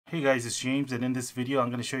Hey guys, it's James, and in this video I'm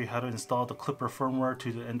going to show you how to install the Klipper firmware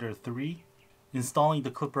to the Ender 3. Installing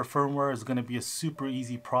the Klipper firmware is going to be a super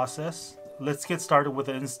easy process. Let's get started with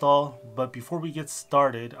the install, but before we get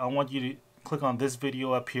started, I want you to click on this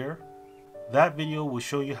video up here. That video will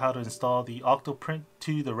show you how to install the Octoprint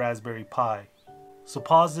to the Raspberry Pi. So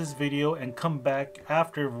pause this video and come back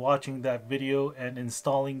after watching that video and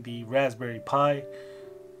installing the Raspberry Pi.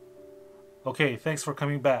 Okay, thanks for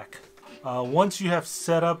coming back. Once you have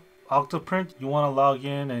set up Octoprint, you want to log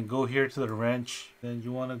in and go here to the wrench. Then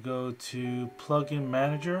you want to go to Plugin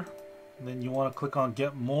Manager. And then you want to click on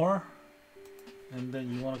Get More. And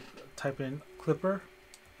then you want to type in Klipper.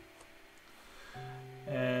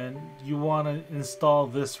 And you want to install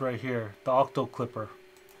this right here, the Octo Klipper.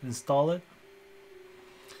 Install it.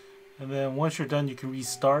 And then once you're done, you can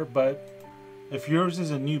restart. But if yours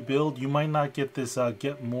is a new build, you might not get this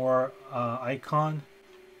Get More icon.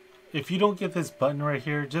 If you don't get this button right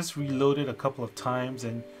here, just reload it a couple of times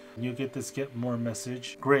and you'll get this Get More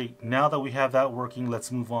message. Great, now that we have that working, let's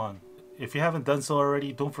move on. If you haven't done so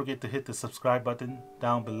already, don't forget to hit the subscribe button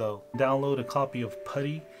down below. Download a copy of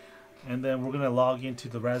Putty, and then we're going to log into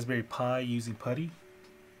the Raspberry Pi using Putty.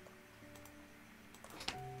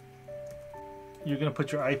 You're going to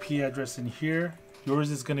put your IP address in here. Yours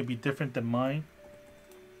is going to be different than mine.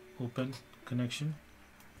 Open connection.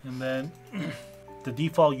 And then the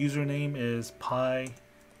default username is Pi,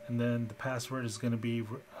 and then the password is going to be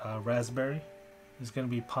Raspberry. It's going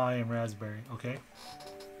to be Pi and Raspberry, okay?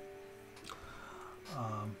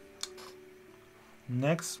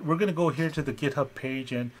 Next, we're going to go here to the GitHub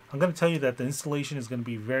page, and I'm going to tell you that the installation is going to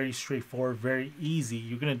be very straightforward, very easy.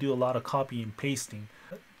 You're going to do a lot of copy and pasting.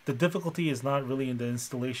 The difficulty is not really in the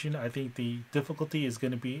installation. I think the difficulty is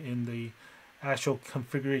going to be in the actual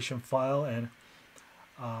configuration file and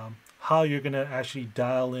how you're going to actually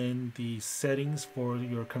dial in the settings for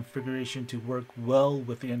your configuration to work well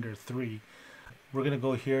with the Ender 3. We're going to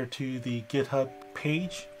go here to the GitHub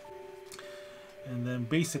page, and then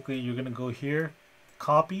basically you're going to go here,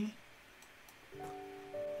 copy,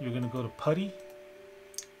 you're going to go to Putty,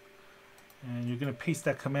 and you're going to paste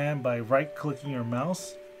that command by right clicking your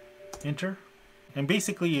mouse, enter, and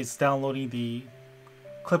basically it's downloading the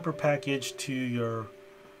Klipper package to your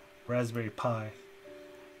Raspberry Pi.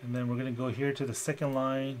 And then we're going to go here to the second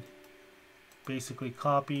line, basically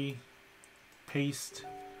copy, paste,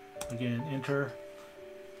 again enter,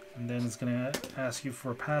 and then it's going to ask you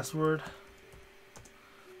for a password.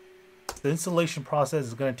 The installation process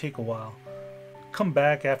is going to take a while. Come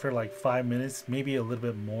back after like 5 minutes, maybe a little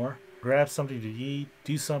bit more. Grab something to eat,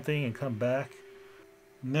 do something, and come back.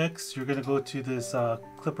 Next, you're going to go to this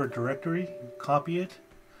Klipper directory, copy it.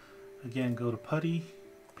 Again, go to Putty,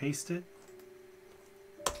 paste it.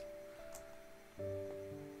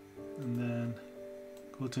 And then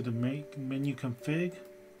go to the menu config,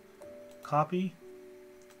 copy,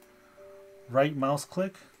 right mouse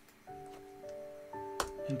click,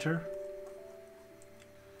 enter,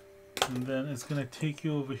 and then it's going to take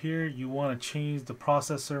you over here. You want to change the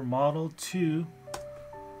processor model to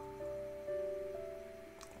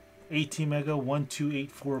ATmega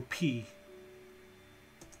 1284P,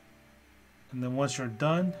 and then once you're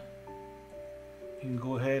done, you can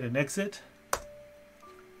go ahead and exit.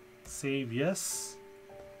 Save yes.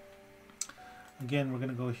 Again, we're going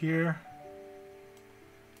to go here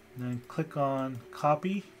and then click on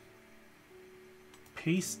copy,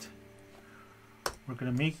 paste. We're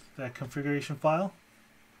going to make that configuration file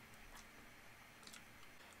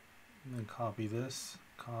and then copy this,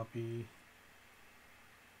 copy,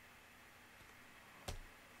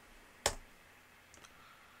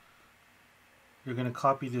 you're going to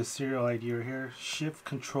copy this serial ID right here, Shift,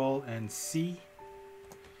 Control, and C.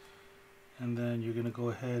 And then you're going to go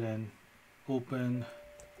ahead and open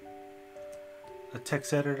a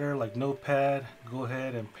text editor like Notepad. Go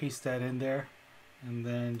ahead and paste that in there. And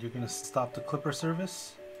then you're going to stop the Klipper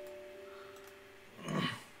service.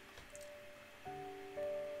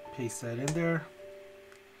 Paste that in there.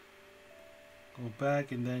 Go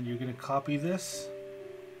back, and then you're going to copy this.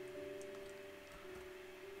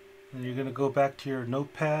 And you're going to go back to your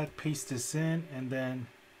Notepad, paste this in, and then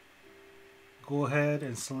go ahead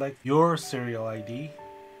and select your serial ID,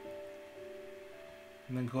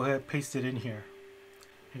 and then go ahead and paste it in here.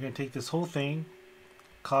 You're going to take this whole thing,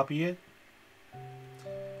 copy it,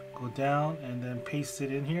 go down, and then paste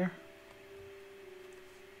it in here.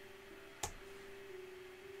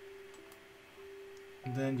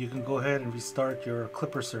 And then you can go ahead and restart your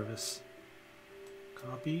Klipper service.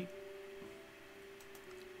 Copy,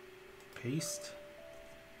 paste,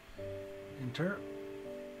 enter.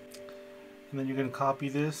 And then you're going to copy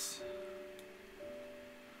this,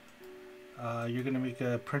 You're going to make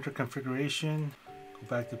a printer configuration. Go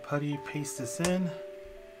back to putty, paste this in.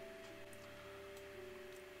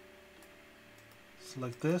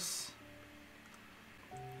 Select this.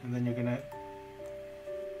 And then you're going to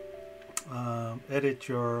edit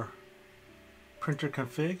your printer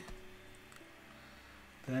config.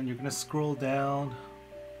 Then you're going to scroll down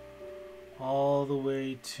all the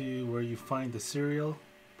way to where you find the serial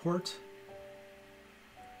port.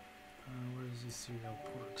 Where is the serial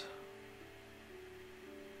port?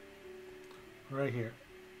 Right here.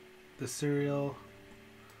 The serial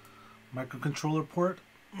microcontroller port.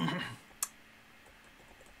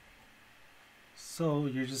 So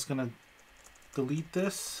you're just going to delete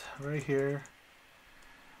this right here.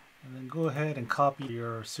 And then go ahead and copy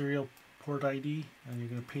your serial port ID. And you're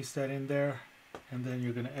going to paste that in there. And then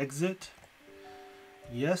you're going to exit.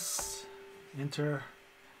 Yes. Enter.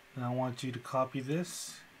 And I want you to copy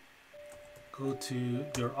this. Go to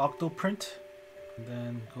your Octoprint. And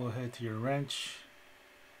then go ahead to your wrench.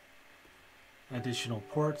 Additional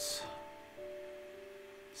ports.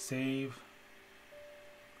 Save.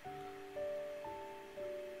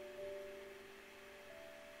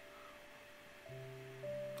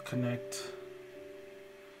 Connect.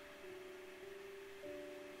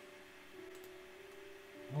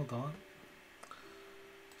 Hold on.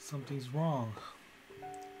 Something's wrong.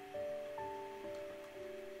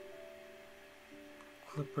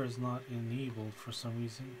 Klipper is not enabled for some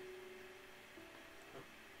reason.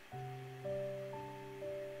 Let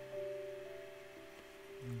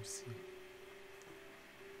me see.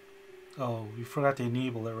 Oh, we forgot to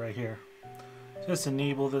enable it right here. Just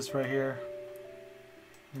enable this right here.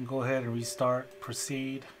 And go ahead and restart.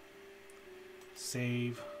 Proceed.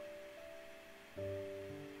 Save.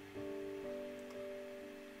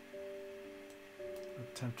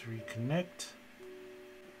 Attempt to reconnect.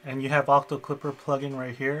 And you have Octoklipper plugin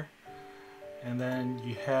right here. And then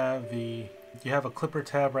you have a Klipper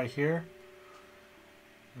tab right here.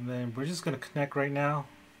 And then we're just going to connect right now.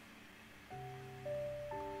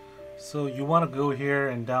 So you want to go here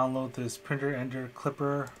and download this printer ender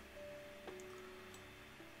Klipper.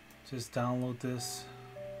 Just download this.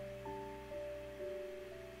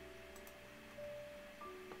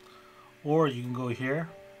 Or you can go here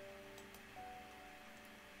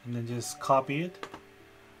and then just copy it.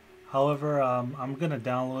 However, I'm gonna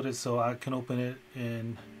download it so I can open it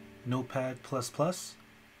in Notepad++.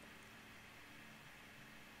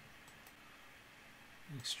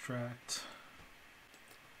 Extract.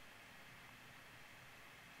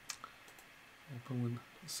 Open with.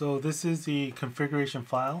 So this is the configuration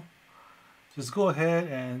file. Just go ahead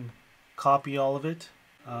and copy all of it.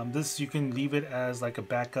 This you can leave it as like a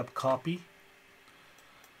backup copy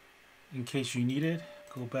in case you need it.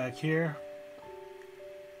 Go back here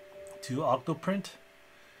to Octoprint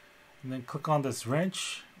and then click on this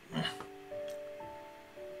wrench.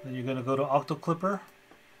 Then you're going to go to Octoklipper.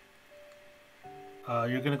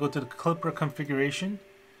 You're going to go to the Klipper configuration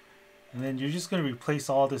and then you're just going to replace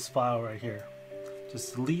all this file right here.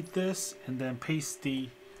 Just delete this and then paste the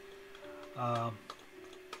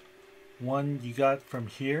one you got from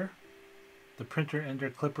here, the printer ender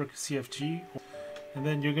Klipper CFG, and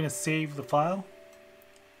then you're going to save the file.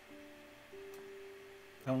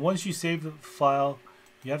 And once you save the file,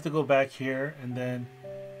 you have to go back here and then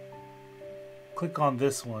click on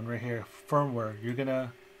this one right here, firmware. You're going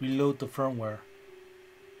to reload the firmware.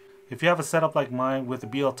 If you have a setup like mine with the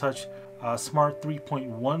Bltouch Smart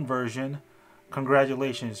 3.1 version,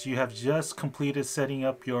 congratulations, you have just completed setting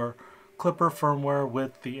up your Klipper firmware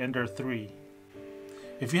with the Ender 3.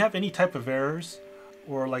 If you have any type of errors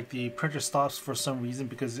or like the printer stops for some reason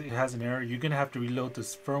because it has an error, you're going to have to reload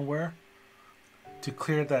this firmware to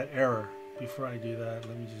clear that error. Before I do that,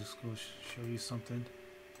 let me just go show you something.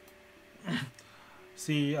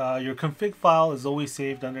 See, your config file is always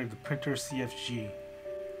saved under the printer.cfg.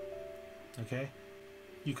 Okay,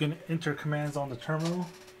 you can enter commands on the terminal.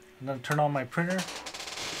 I'm going to turn on my printer.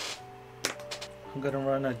 I'm going to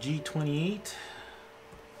run a G28.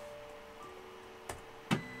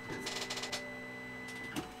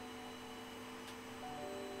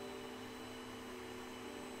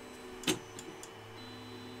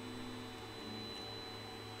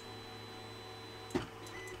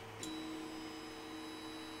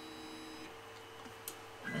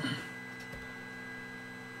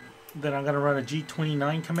 Then I'm going to run a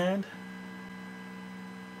G29 command.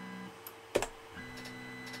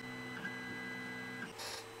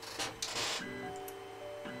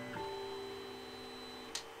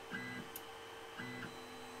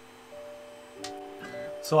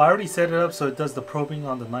 So I already set it up so it does the probing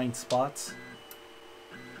on the 9 spots.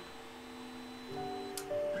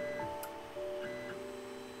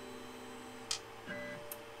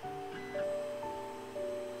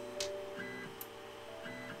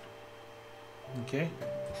 Okay.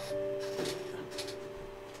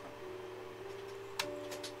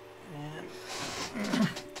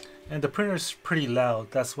 And the printer is pretty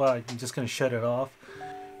loud. That's why I'm just going to shut it off.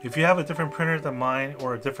 If you have a different printer than mine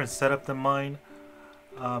or a different setup than mine,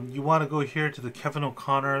 you want to go here to the Kevin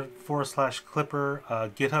O'Connor /Klipper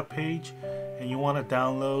GitHub page, and you want to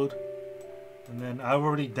download. And then I've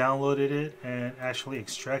already downloaded it and actually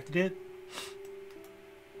extracted it.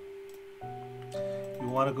 You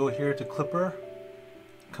want to go here to Klipper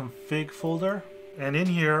config folder, and in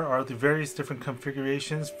here are the various different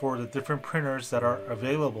configurations for the different printers that are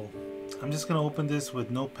available. I'm just going to open this with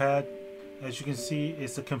Notepad. As you can see,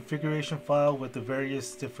 it's a configuration file with the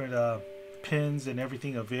various different pins and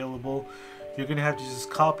everything available. You're going to have to just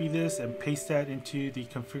copy this and paste that into the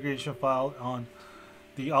configuration file on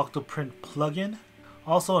the Octoprint plugin.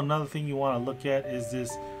 Also, another thing you want to look at is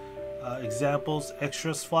this examples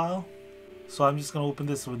extras file. So I'm just going to open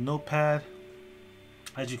this with Notepad.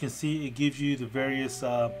 As you can see, it gives you the various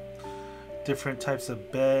different types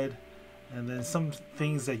of bed, and then some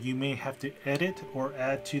things that you may have to edit or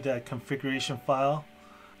add to that configuration file.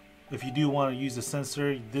 If you do want to use a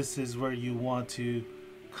sensor, this is where you want to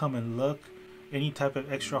come and look. Any type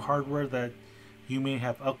of extra hardware that you may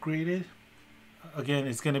have upgraded. Again,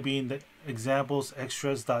 it's going to be in the examples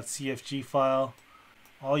extras.cfg file.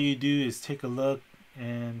 All you do is take a look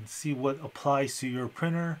and see what applies to your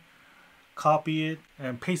printer, copy it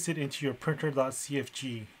and paste it into your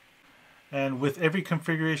printer.cfg. And with every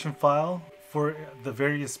configuration file for the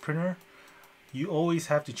various printer, you always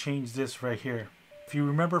have to change this right here. If you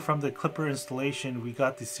remember from the Klipper installation, we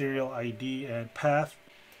got the serial ID and path.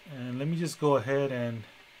 And let me just go ahead and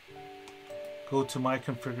go to my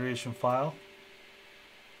configuration file.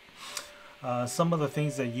 Some of the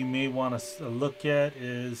things that you may want to look at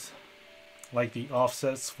is like the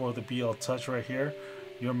offsets for the Bltouch right here.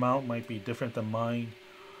 Your mount might be different than mine.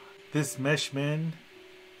 This mesh min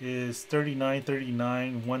is 39,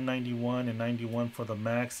 39, 191, and 91 for the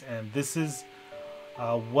max, and this is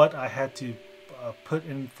what I had to put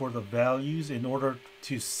in for the values in order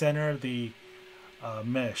to center the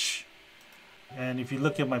mesh. And if you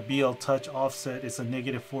look at my Bltouch offset, it's a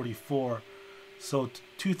negative 44. So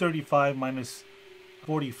 235 minus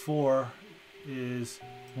 44 is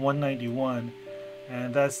 191,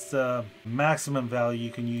 and that's the maximum value you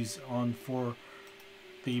can use on for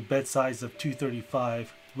the bed size of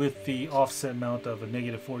 235 with the offset mount of a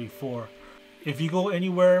negative 44. If you go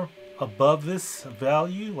anywhere above this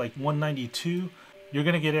value, like 192, you're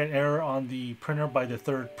going to get an error on the printer by the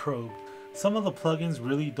third probe. Some of the plugins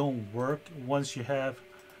really don't work once you have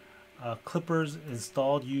Klippers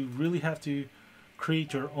installed. You really have to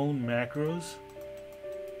create your own macros.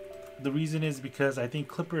 The reason is because I think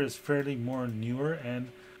Klipper is fairly more newer,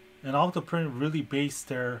 and Octoprint really based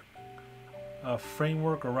their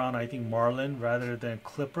framework around, I think, Marlin rather than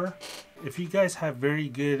Klipper. If you guys have very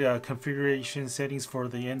good configuration settings for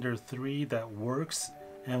the Ender 3 that works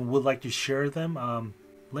and would like to share them,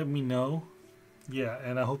 let me know. Yeah,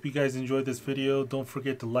 and I hope you guys enjoyed this video. Don't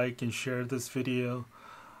forget to like and share this video.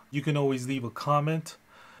 You can always leave a comment.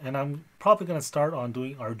 And I'm probably going to start on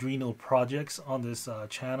doing Arduino projects on this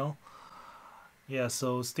channel. Yeah,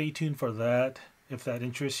 so stay tuned for that if that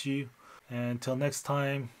interests you. And until next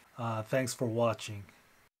time, thanks for watching.